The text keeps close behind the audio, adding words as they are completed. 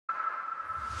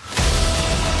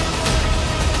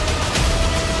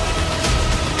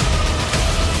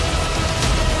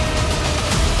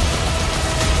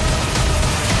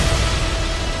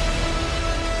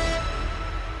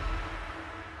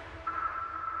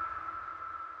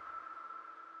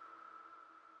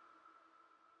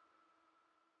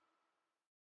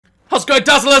How's it going,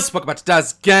 Dazzlers? Welcome back to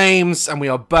Daz Games, and we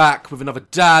are back with another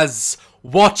Daz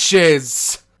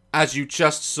Watches. As you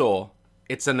just saw,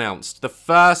 it's announced. The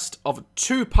first of a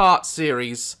two-part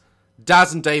series,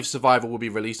 Daz and Dave's Survival, will be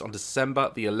released on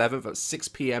December the 11th at 6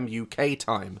 PM UK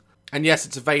time. And yes,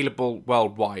 it's available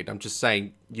worldwide. I'm just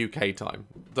saying UK time.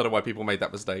 Don't know why people made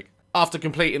that mistake. After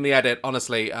completing the edit,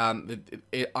 honestly, I'm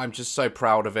just so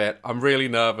proud of it. I'm really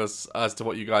nervous as to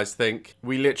what you guys think.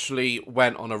 We literally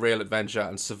went on a real adventure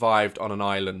and survived on an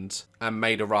island and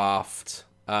made a raft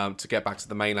to get back to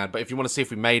the mainland. But if you want to see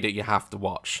if we made it, you have to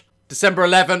watch. December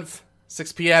 11th,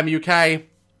 6 PM UK.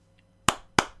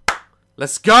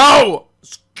 Let's go!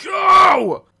 Let's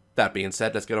go! That being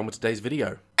said, let's get on with today's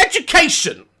video.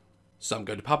 Education! Some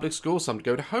go to public school, some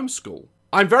go to homeschool.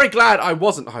 I'm very glad I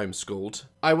wasn't homeschooled.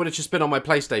 I would have just been on my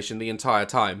PlayStation the entire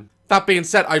time. That being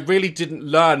said, I really didn't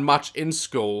learn much in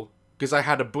school because I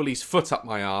had a bully's foot up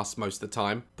my ass most of the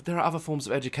time. But there are other forms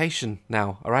of education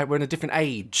now, alright? We're in a different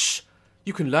age.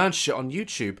 You can learn shit on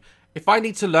YouTube. If I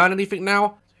need to learn anything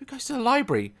now, who goes to the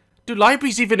library? Do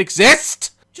libraries even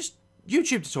exist? Just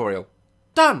YouTube tutorial.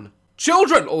 Done.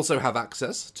 Children also have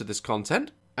access to this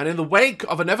content. And in the wake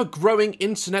of an ever-growing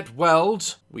internet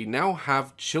world, we now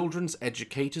have children's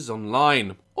educators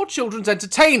online. Or children's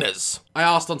entertainers. I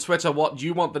asked on Twitter what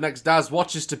you want the next Daz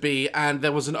Watches to be, and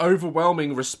there was an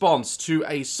overwhelming response to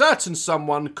a certain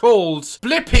someone called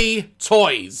Blippi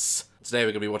Toys. Today we're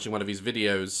going to be watching one of his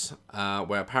videos,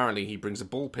 where apparently he brings a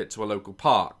ball pit to a local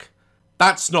park.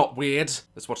 That's not weird.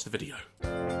 Let's watch the video.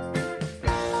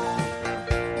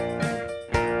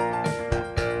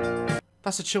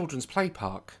 That's a children's play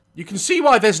park. You can see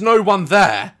why there's no one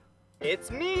there. It's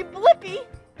me, Blippi,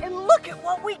 and look at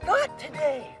what we got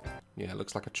today. Yeah, it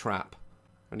looks like a trap.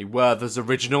 Any Werther's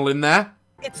original in there?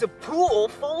 It's a pool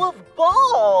full of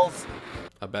balls.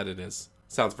 I bet it is.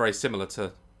 Sounds very similar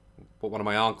to what one of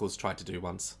my uncles tried to do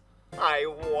once. I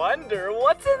wonder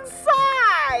what's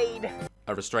inside.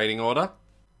 A restraining order?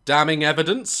 Damning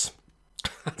evidence?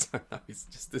 I don't know, it's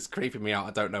just this creeping me out,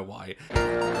 I don't know why.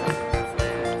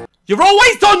 You're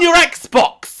always on your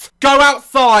Xbox! Go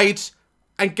outside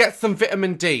and get some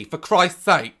vitamin D, for Christ's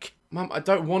sake. Mum, I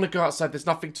don't want to go outside, there's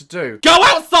nothing to do. Go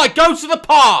outside! Go to the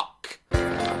park!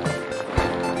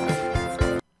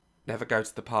 Never go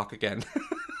to the park again.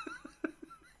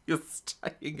 You're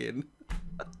staying in.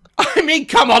 I mean,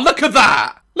 come on, look at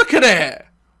that! Look at it!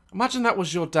 Imagine that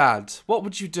was your dad. What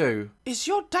would you do? Is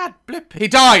your dad Blippi? He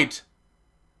died!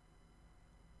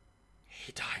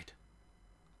 He died.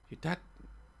 Your dad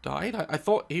died? I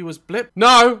thought he was Blip.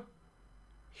 No!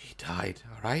 He died,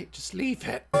 alright? Just leave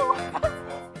it.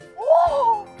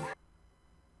 Whoa!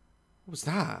 What was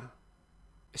that?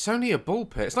 It's only a ball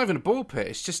pit. It's not even a ball pit.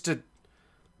 It's just a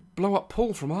blow-up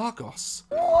pool from Argos.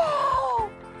 Whoa!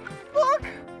 Look!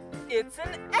 It's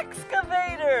an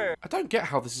excavator! I don't get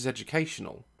how this is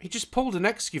educational. He just pulled an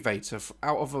excavator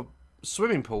out of a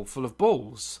swimming pool full of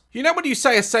balls. You know when you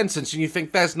say a sentence and you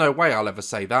think, there's no way I'll ever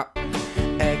say that?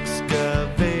 Excavator.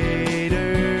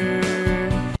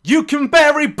 You can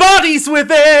bury bodies with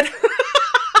it!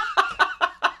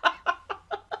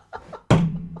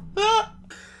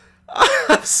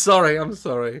 I'm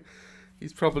sorry.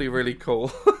 He's probably really cool.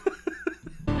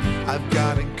 I've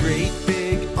got a great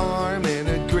big arm and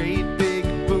a great big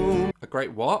boom. A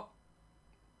great what?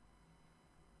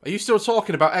 Are you still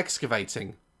talking about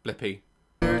excavating, Blippi?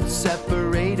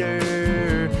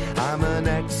 Separator, I'm an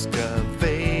excavator.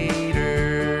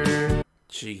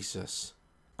 Jesus.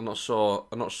 I'm not sure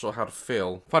how to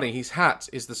feel. Funny, his hat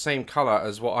is the same colour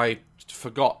as what I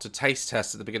forgot to taste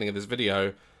test at the beginning of this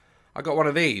video. I got one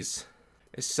of these.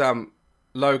 It's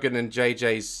Logan and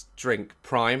JJ's drink,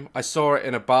 Prime. I saw it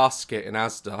in a basket in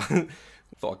Asda.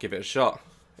 Thought I'd give it a shot.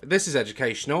 This is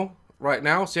educational right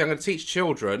now. See, I'm going to teach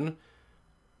children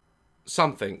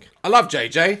something. I love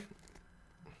JJ.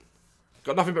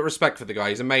 Got nothing but respect for the guy.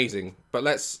 He's amazing. But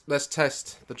let's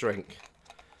test the drink.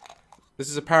 This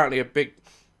is apparently a big...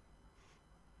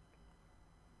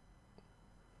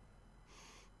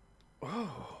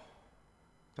 Oh.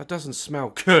 That doesn't smell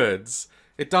good.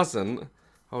 It doesn't.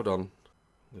 Hold on.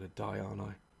 I'm gonna die, aren't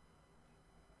I?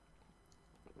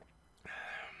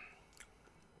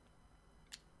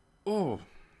 Oh.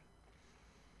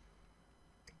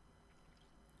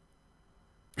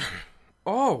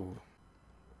 Oh.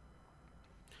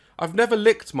 I've never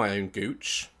licked my own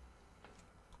gooch.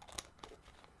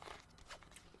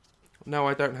 No,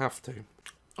 I don't have to.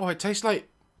 Oh, it tastes like...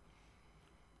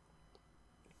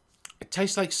 It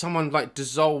tastes like someone, like,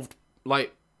 dissolved,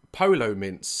 like, polo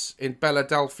mints in Bella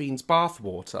Delphine's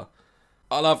bathwater.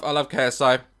 I love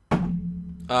KSI.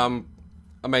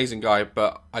 Amazing guy,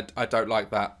 but I don't like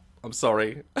that. I'm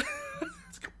sorry.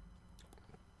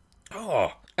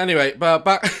 Oh. Anyway, but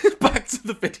back to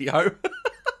the video.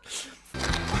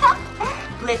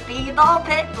 Blippi ball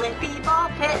pit, Blippi ball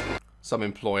pit. Some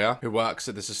employer who works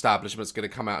at this establishment is going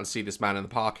to come out and see this man in the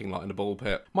parking lot in a ball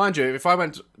pit. Mind you, if I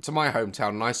went to my hometown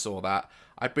and I saw that,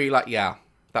 I'd be like, yeah,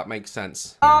 that makes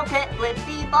sense. Ball pit,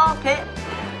 Blippi ball pit.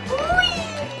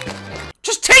 Whee!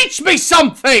 Just teach me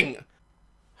something!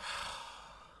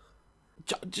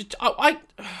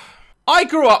 I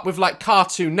grew up with, like,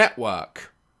 Cartoon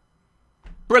Network.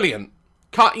 Brilliant.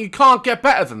 You can't get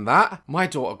better than that. My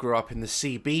daughter grew up in the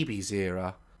CBeebies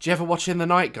era. Did you ever watch In the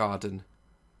Night Garden?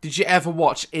 Did you ever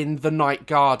watch In the Night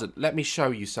Garden? Let me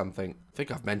show you something. I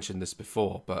think I've mentioned this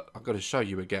before, but I've got to show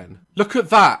you again. Look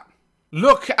at that.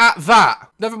 Look at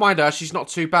that. Never mind her, she's not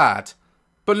too bad.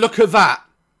 But look at that.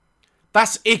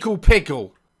 That's Iggle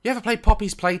Piggle. You ever play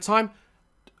Poppy's Playtime?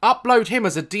 Upload him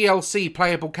as a DLC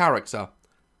playable character.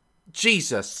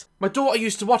 Jesus. My daughter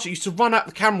used to watch it, used to run out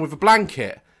the camera with a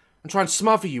blanket and try and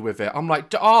smother you with it. I'm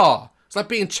like, it's like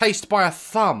being chased by a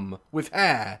thumb with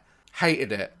hair.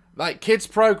 Hated it. Like, kids'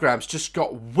 programs just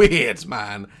got weird,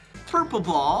 man. Purple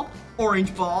ball,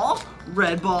 orange ball,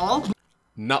 red ball.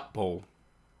 Nut ball.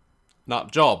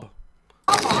 Nut job.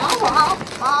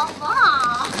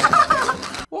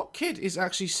 What kid is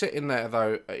actually sitting there,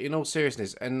 though, in all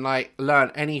seriousness, and, like,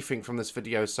 learn anything from this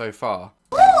video so far?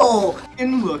 Oh,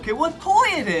 and look at what toy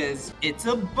it is. It's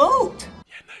a boat.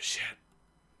 Yeah, no shit.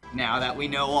 Now that we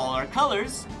know all our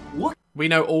colors, what? We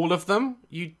know all of them?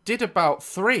 You did about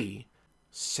 3.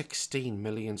 16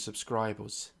 million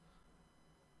subscribers.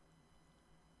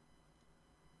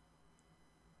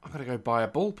 I'm gonna go buy a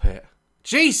ball pit.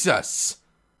 Jesus!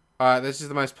 This is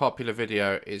the most popular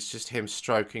video. It's just him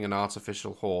stroking an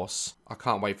artificial horse. I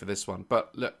can't wait for this one.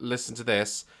 But listen to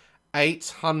this.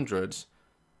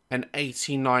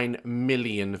 889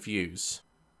 million views.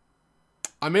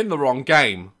 I'm in the wrong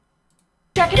game.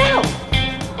 Check it out.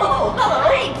 Oh, hello.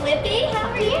 Hey, Blippi.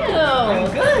 How are you?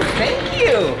 I'm good, thank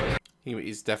you.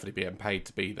 He's definitely being paid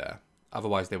to be there.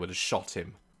 Otherwise, they would have shot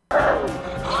him.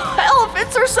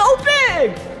 Elephants are so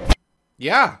big.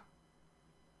 Yeah.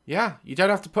 Yeah, you don't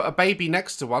have to put a baby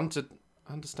next to one to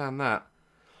understand that.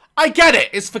 I get it.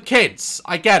 It's for kids.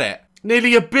 I get it.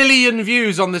 Nearly 1 billion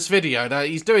views on this video. Now,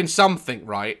 he's doing something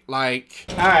right. Like...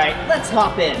 All right, let's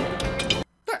hop in.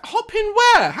 Hop in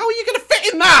where? How are you going to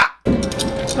fit in that?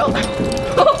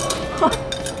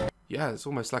 Yeah, it's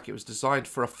almost like it was designed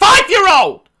for a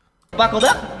 5-year-old! Buckled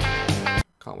up.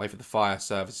 Can't wait for the fire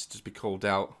service to be called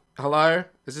out. Hello?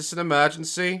 Is this an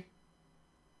emergency?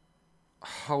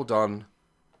 Hold on.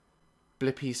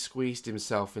 Blippi squeezed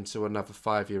himself into another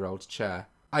 5-year-old's chair.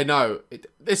 I know.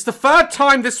 It's the 3rd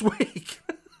time this week.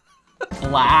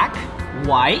 Black,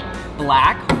 white,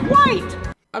 black, white.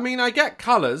 I mean, I get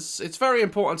colours. It's very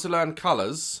important to learn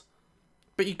colours.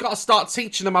 But you've got to start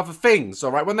teaching them other things,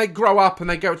 alright? When they grow up and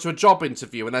they go to a job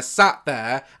interview and they're sat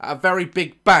there at a very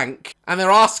big bank and they're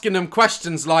asking them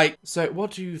questions like, so what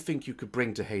do you think you could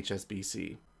bring to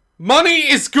HSBC?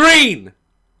 Money is green!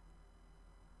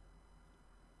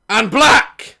 And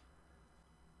black!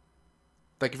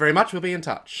 Thank you very much, we'll be in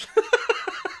touch.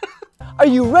 Are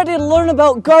you ready to learn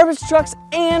about garbage trucks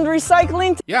and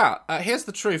recycling? Yeah, here's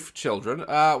the truth, children.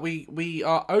 We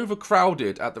are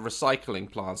overcrowded at the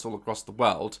recycling plants all across the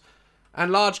world,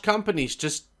 and large companies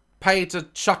just pay to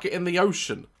chuck it in the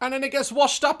ocean. And then it gets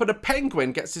washed up and a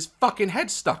penguin gets his fucking head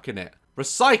stuck in it.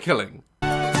 Recycling.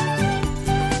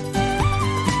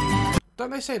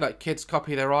 Don't they say, like, kids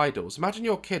copy their idols? Imagine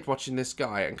your kid watching this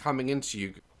guy and coming into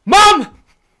you. Mum!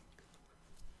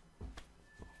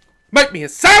 Make me a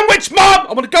sandwich, Mum!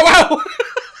 I want to go out!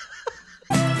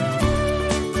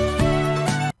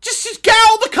 just get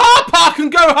out of the car park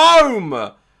and go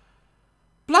home!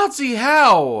 Bloody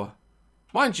hell!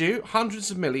 Mind you, hundreds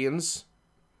of millions.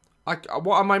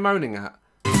 What am I moaning at?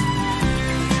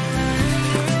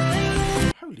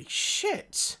 Holy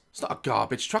shit! It's not a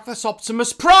garbage truck, that's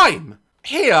Optimus Prime!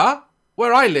 Here,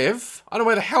 where I live, I don't know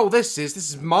where the hell this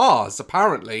is Mars,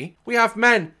 apparently. We have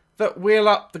men that wheel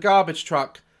up the garbage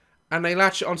truck and they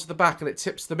latch it onto the back and it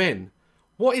tips them in.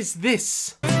 What is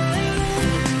this?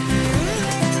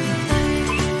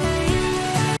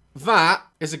 That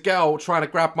is a girl trying to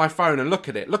grab my phone and look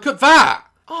at it. Look at that!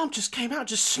 Arm just came out,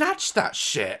 just snatched that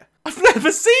shit. I've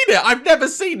never seen it. I've never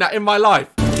seen that in my life.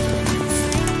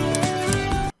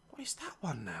 What is that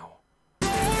one now?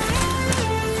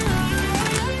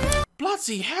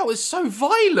 Bloody hell, it's so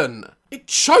violent. It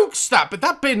chokes that, but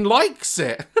that bin likes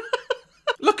it.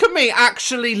 Look at me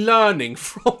actually learning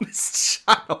from this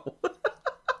channel.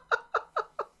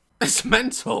 It's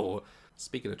mental.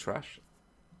 Speaking of trash.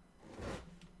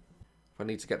 If I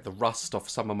need to get the rust off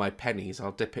some of my pennies,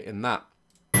 I'll dip it in that.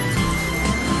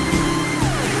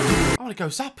 Oh, it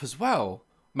goes up as well.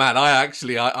 Man, I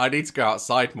need to go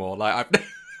outside more. Like,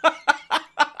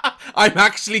 I'm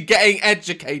actually getting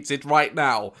educated right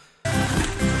now.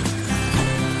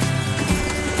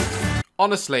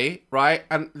 Honestly, right?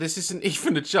 And this isn't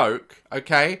even a joke,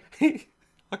 okay?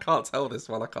 I can't tell this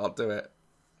one. I can't do it.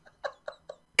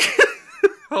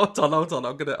 Hold on.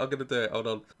 I'm gonna do it. Hold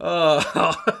on.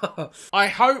 I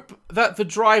hope that the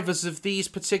drivers of these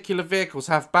particular vehicles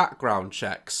have background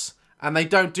checks, and they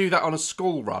don't do that on a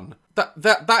school run.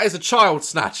 That is a child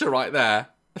snatcher right there.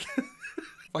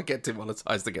 If I get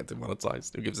demonetized, I get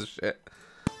demonetized. Who gives a shit?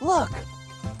 Look.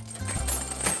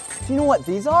 Do you know what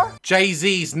these are?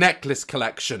 Jay-Z's necklace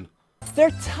collection.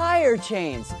 They're tire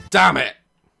chains. Damn it.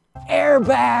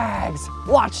 Airbags.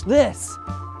 Watch this.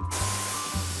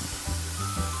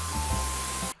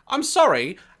 I'm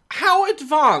sorry, how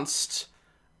advanced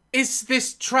is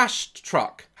this trash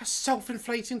truck? A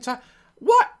self-inflating tire?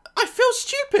 What? I feel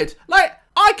stupid. Like,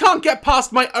 I can't get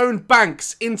past my own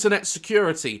bank's internet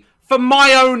security for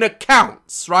my own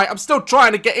accounts, right? I'm still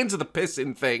trying to get into the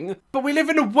pissing thing. But we live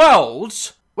in a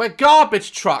world where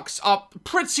garbage trucks are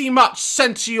pretty much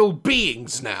sentient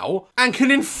beings now and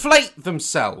can inflate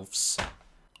themselves.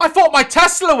 I thought my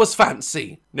Tesla was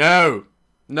fancy. No,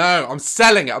 I'm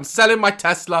selling it. I'm selling my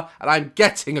Tesla and I'm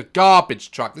getting a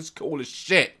garbage truck. This is cool as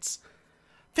shit.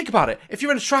 Think about it. If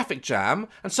you're in a traffic jam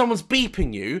and someone's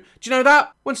beeping you, do you know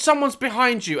that? When someone's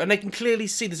behind you and they can clearly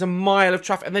see there's a mile of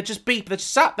traffic and they're just beeping, they're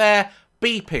just sat there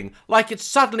beeping. Like it's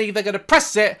suddenly they're going to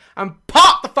press it and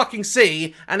part the fucking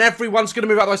sea and everyone's going to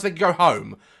move out of the way so they can go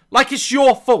home. Like it's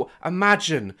your fault.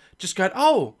 Imagine just going,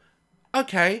 oh,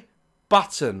 okay,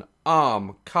 button,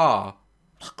 arm, car.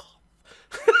 Fuck off.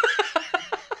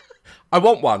 I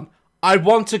want one. I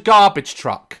want a garbage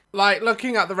truck. Like,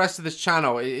 looking at the rest of this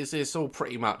channel, it's all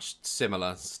pretty much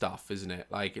similar stuff, isn't it?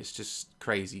 Like, it's just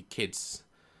crazy kids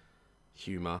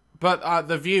humor. But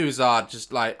the views are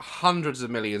just, like, hundreds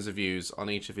of millions of views on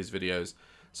each of his videos.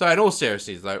 So, in all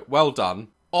seriousness, though, well done.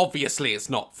 Obviously, it's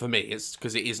not for me. It's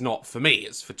because it is not for me.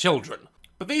 It's for children.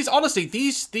 But these, honestly,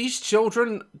 these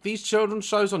children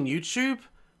shows on YouTube,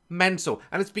 mental.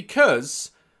 And it's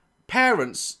because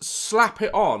parents slap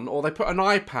it on or they put an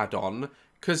iPad on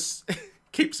because it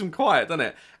keeps them quiet, doesn't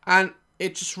it? And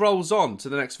it just rolls on to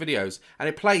the next videos and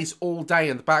it plays all day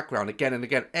in the background again and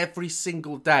again every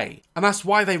single day. And that's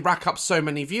why they rack up so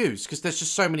many views, because there's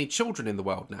just so many children in the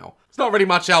world now. There's not really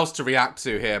much else to react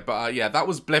to here, but yeah, that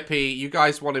was Blippi. You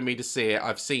guys wanted me to see it.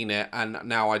 I've seen it and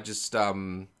now I just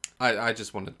I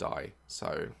just want to die.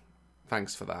 So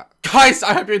thanks for that. Guys,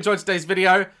 I hope you enjoyed today's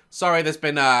video. Sorry there's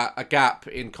been a gap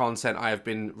in content. I have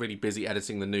been really busy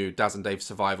editing the new Daz and Dave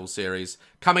Survival series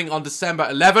coming on December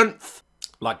 11th.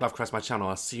 Like, love, caress my channel.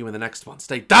 I'll see you in the next one.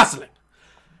 Stay dazzling.